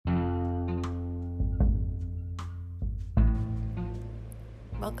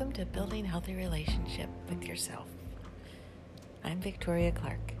Welcome to Building Healthy Relationship with Yourself. I'm Victoria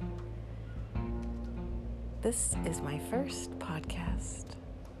Clark. This is my first podcast.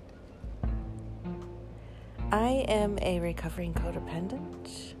 I am a recovering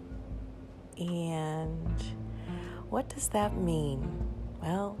codependent, and what does that mean?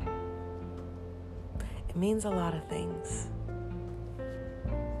 Well, it means a lot of things.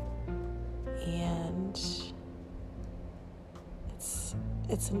 And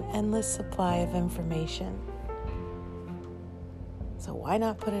it's an endless supply of information. So why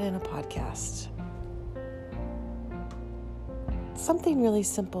not put it in a podcast? Something really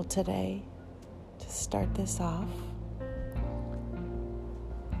simple today to start this off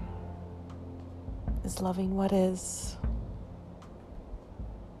is loving what is,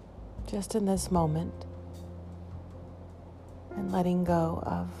 just in this moment, and letting go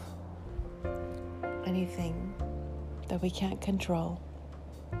of anything that we can't control.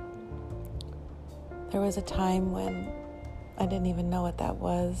 There was a time when I didn't even know what that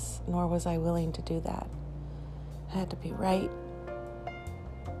was, nor was I willing to do that. I had to be right.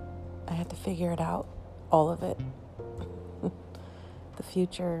 I had to figure it out, all of it. The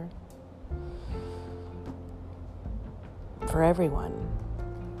future for everyone,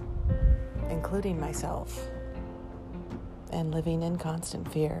 including myself, and living in constant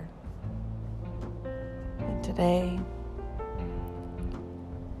fear. And today,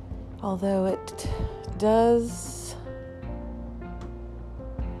 although it does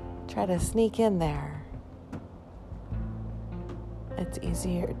try to sneak in there, it's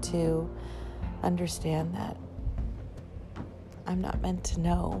easier to understand that I'm not meant to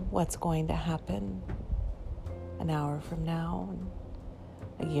know what's going to happen an hour from now,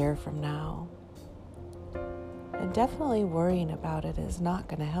 a year from now. And definitely worrying about it is not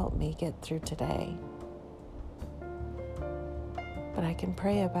going to help me get through today. But I can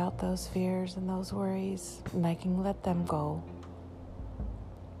pray about those fears and those worries, and I can let them go.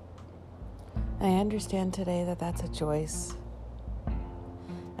 And I understand today that that's a choice.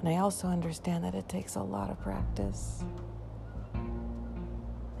 And I also understand that it takes a lot of practice.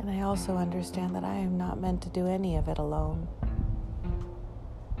 And I also understand that I am not meant to do any of it alone.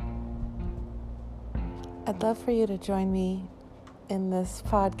 I'd love for you to join me in this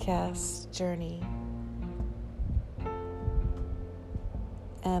podcast journey.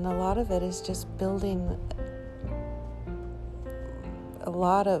 And a lot of it is just building. A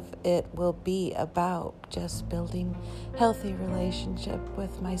lot of it will be about just building healthy relationship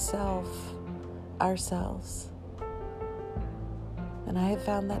with myself, ourselves. And I have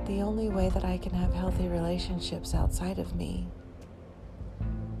found that the only way that I can have healthy relationships outside of me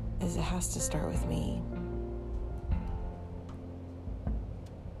is it has to start with me.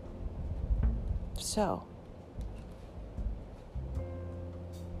 So,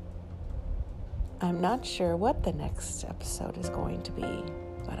 I'm not sure what the next episode is going to be,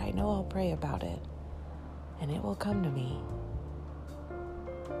 but I know I'll pray about it, and it will come to me.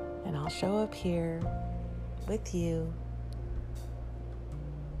 And I'll show up here with you.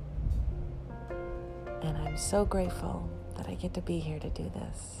 And I'm so grateful that I get to be here to do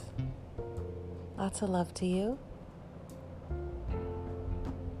this. Lots of love to you.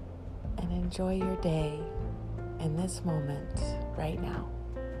 And enjoy your day in this moment right now.